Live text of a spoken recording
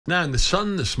Now, in the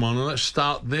Sun this morning, let's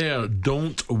start there.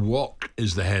 Don't walk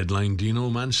is the headline, Dino.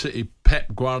 Man City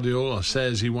Pep Guardiola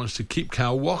says he wants to keep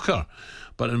Kyle Walker,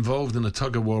 but involved in a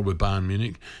tug-of-war with Bayern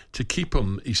Munich to keep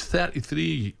him. He's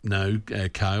 33 now,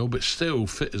 Kyle, but still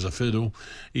fit as a fiddle.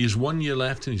 He has 1 year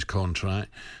left in his contract.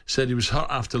 Said he was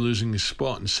hurt after losing his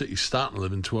spot in City's starting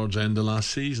 11 towards the end of last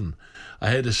season.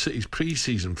 Ahead of City's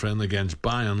pre-season friendly against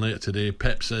Bayern later today,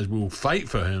 Pep says we'll fight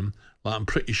for him, like I'm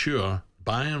pretty sure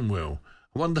Bayern will.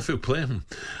 I wonder if he'll play him.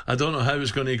 I don't know how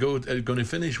it's going to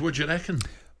finish. What do you reckon?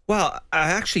 Well, I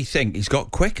actually think he's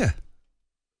got quicker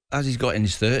as he's got in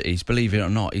his 30s. Believe it or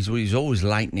not, he's always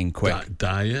lightning quick.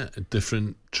 Diet,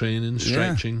 different training,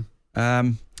 stretching.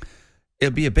 Yeah.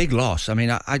 It'll be a big loss. I mean,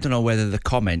 I don't know whether the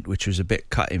comment, which was a bit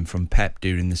cutting from Pep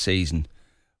during the season,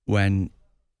 when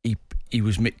he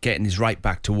was getting his right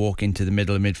back to walk into the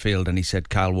middle of midfield, and he said,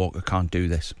 "Kyle Walker can't do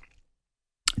this.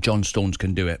 John Stones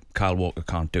can do it. Kyle Walker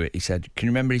can't do it." He said, can you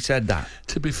remember he said that?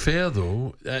 To be fair,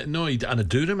 though, no, and I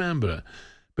do remember it.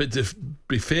 But to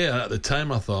be fair, at the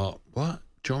time I thought, what?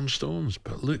 John Stones?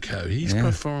 But look how he's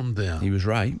performed there. He was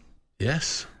right.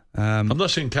 Yes. I'm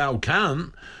not saying Kyle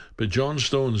can't, but John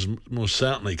Stones most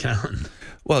certainly can.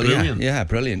 Well, brilliant. Yeah,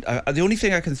 brilliant. The only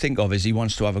thing I can think of is he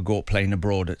wants to have a go at playing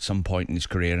abroad at some point in his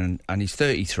career, and he's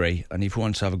 33, and if he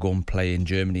wants to have a go and play in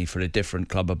Germany for a different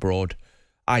club abroad,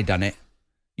 I done it.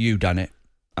 You done it,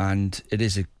 and it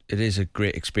is a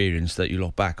great experience that you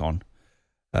look back on.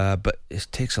 But it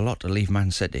takes a lot to leave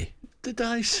Man City. Did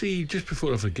I see, just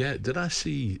before I forget, did I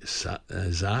see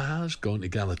Zaha's going to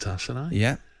Galatasaray?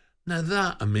 Yeah. Now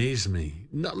that amazed me.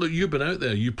 Look, you've been out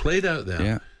there, you played out there.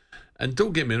 Yeah. And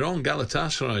don't get me wrong,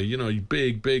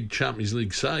 Galatasaray, big Champions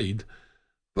League side.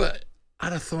 But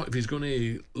I'd have thought if he's going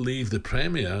to leave the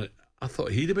Premier, I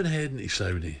thought he'd have been heading to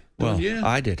Saudi. Well,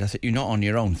 I did. I think you're not on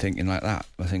your own thinking like that.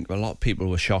 I think a lot of people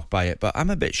were shocked by it, but I'm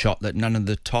a bit shocked that none of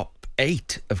the top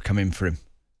 8 have come in for him.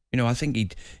 I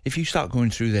think if you start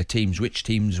going through their teams, which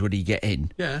teams would he get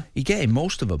in? Yeah, he'd get in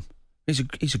most of them.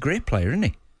 He's a great player, isn't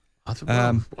he? I think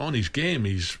on his game,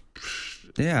 he's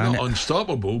not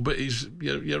unstoppable, but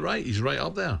you're right. He's right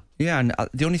up there. Yeah, and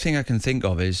the only thing I can think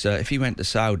of is if he went to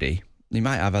Saudi, he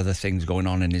might have other things going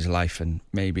on in his life, and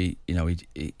maybe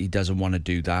he doesn't want to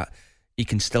do that. He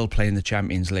can still play in the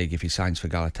Champions League if he signs for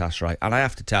Galatasaray. And I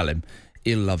have to tell him,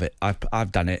 he'll love it.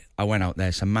 I've done it. I went out there.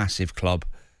 It's a massive club,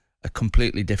 a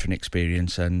completely different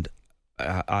experience, and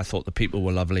I thought the people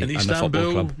were lovely. And the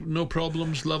football club, no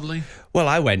problems, lovely? Well,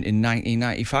 I went in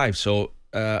 1995, so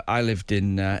I lived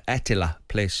in Attila,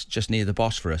 place just near the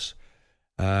Bosphorus.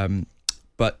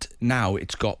 But now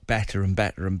it's got better and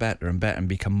better and better and better and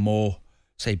become more...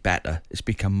 say better, it's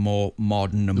become more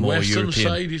modern and more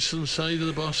European. The eastern side of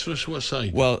the Bosphorus, what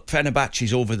side? Well,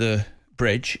 Fenerbahce's over the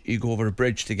bridge. You go over a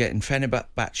bridge to get in.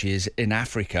 Fenerbahce is in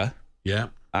Africa. Yeah.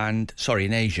 In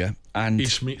Asia. And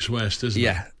east meets west, isn't it?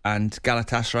 Yeah, and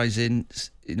Galatasaray's in,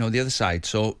 the other side.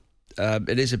 So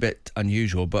it is a bit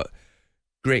unusual, but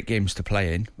great games to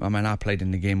play in. I mean, I played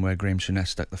in the game where Graeme Souness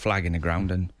stuck the flag in the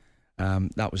ground, and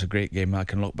that was a great game I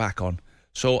can look back on.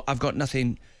 So I've got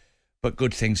nothing but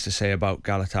good things to say about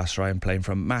Galatasaray and playing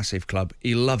for a massive club.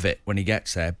 He'll love it when he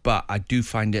gets there, but I do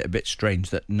find it a bit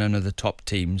strange that none of the top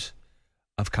teams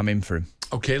have come in for him.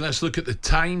 Okay, let's look at the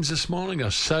Times this morning. Are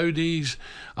Saudis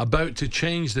about to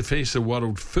change the face of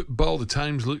world football? The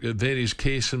Times looked at various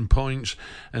case in points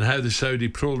and how the Saudi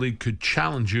Pro League could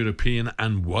challenge European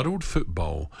and world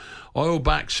football.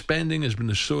 Oil-backed spending has been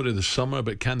the story of the summer,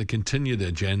 but can they continue the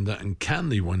agenda, and can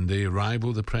they one day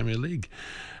rival the Premier League?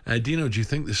 Dino, do you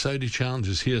think the Saudi challenge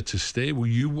is here to stay? Will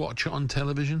you watch it on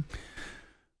television?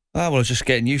 Well, just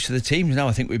getting used to the teams now.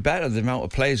 I think we're better the amount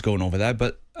of players going over there,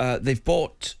 but they've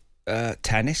bought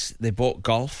tennis, they bought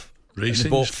golf, racing, they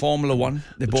bought Formula One,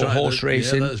 they bought horse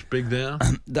racing. Yeah, that's big there.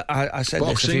 I said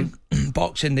boxing.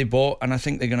 Boxing they bought, and I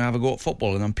think they're going to have a go at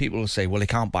football. And then people will say, well, they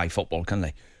can't buy football, can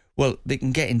they? Well, they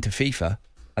can get into FIFA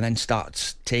and then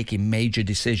start taking major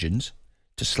decisions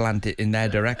to slant it in their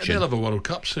direction. They'll have a World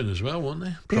Cup soon as well, won't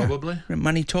they? Probably. Yeah.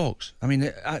 Money talks. I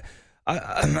mean,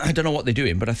 I don't know what they're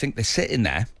doing, but I think they're sitting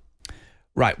there.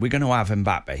 Right, we're going to have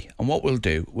Mbappe, and what we'll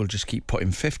do, we'll just keep putting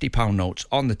 £50 notes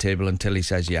on the table until he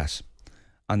says yes.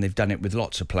 And they've done it with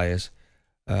lots of players,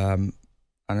 and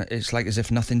it's like as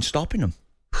if nothing's stopping them.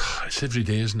 It's every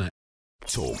day, isn't it?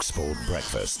 talkSPORT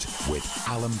Breakfast with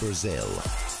Alan Brazil.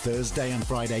 Thursday and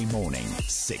Friday morning,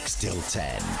 6 till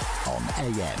 10. On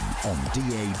AM, on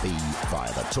DAB,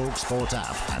 via the talkSPORT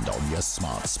app and on your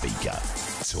smart speaker.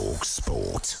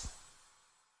 talkSPORT.